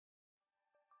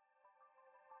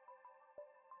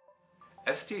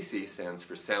STC stands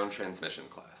for Sound Transmission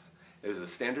Class. It is a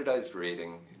standardized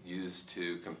rating used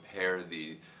to compare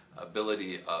the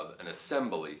ability of an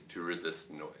assembly to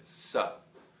resist noise. So,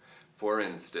 for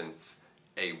instance,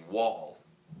 a wall,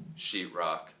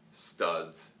 sheetrock,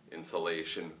 studs,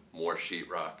 insulation, more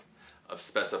sheetrock, of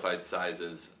specified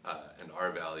sizes and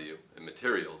R value and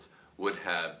materials would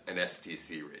have an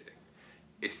STC rating.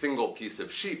 A single piece of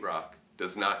sheetrock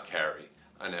does not carry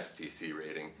an STC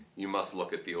rating. You must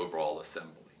look at the overall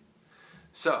assembly.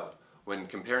 So, when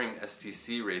comparing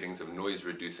STC ratings of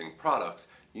noise-reducing products,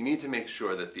 you need to make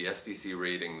sure that the STC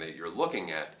rating that you're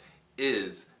looking at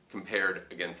is compared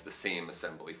against the same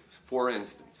assembly. For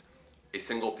instance, a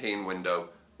single pane window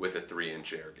with a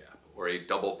 3-inch air gap, or a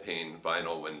double pane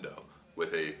vinyl window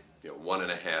with a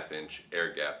 1.5-inch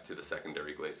air gap to the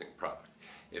secondary glazing product.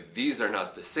 If these are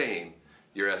not the same,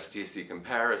 your STC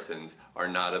comparisons are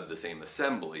not of the same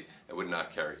assembly and would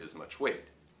not carry as much weight.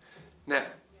 Now,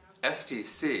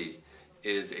 STC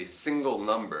is a single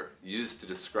number used to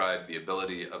describe the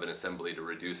ability of an assembly to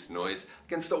reduce noise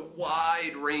against a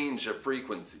wide range of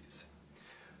frequencies.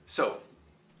 So,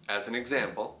 as an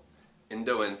example,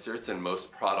 Indow inserts and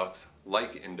most products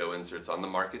like Indow inserts on the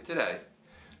market today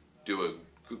do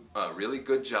a really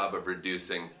good job of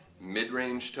reducing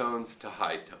mid-range tones to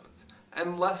high tones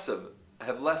and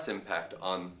have less impact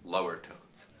on lower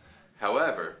tones.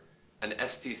 However, an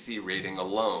STC rating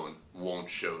alone won't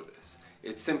show this.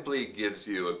 It simply gives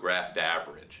you a graphed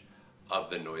average of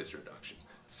the noise reduction.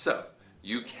 So,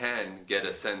 you can get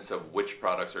a sense of which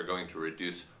products are going to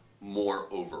reduce more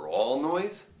overall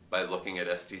noise by looking at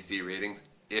STC ratings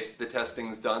if the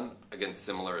testing's done against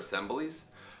similar assemblies.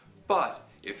 But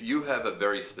if you have a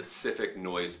very specific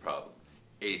noise problem,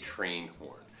 a train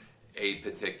horn, a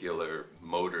particular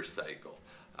motorcycle,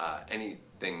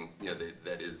 anything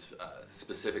that is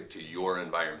specific to your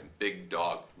environment, big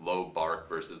dog, low bark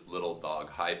versus little dog,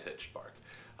 high-pitched bark,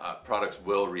 products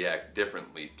will react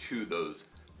differently to those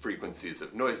frequencies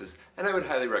of noises, and I would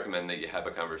highly recommend that you have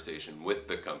a conversation with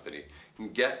the company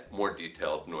and get more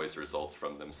detailed noise results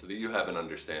from them so that you have an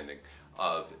understanding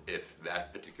of if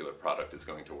that particular product is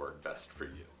going to work best for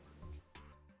you.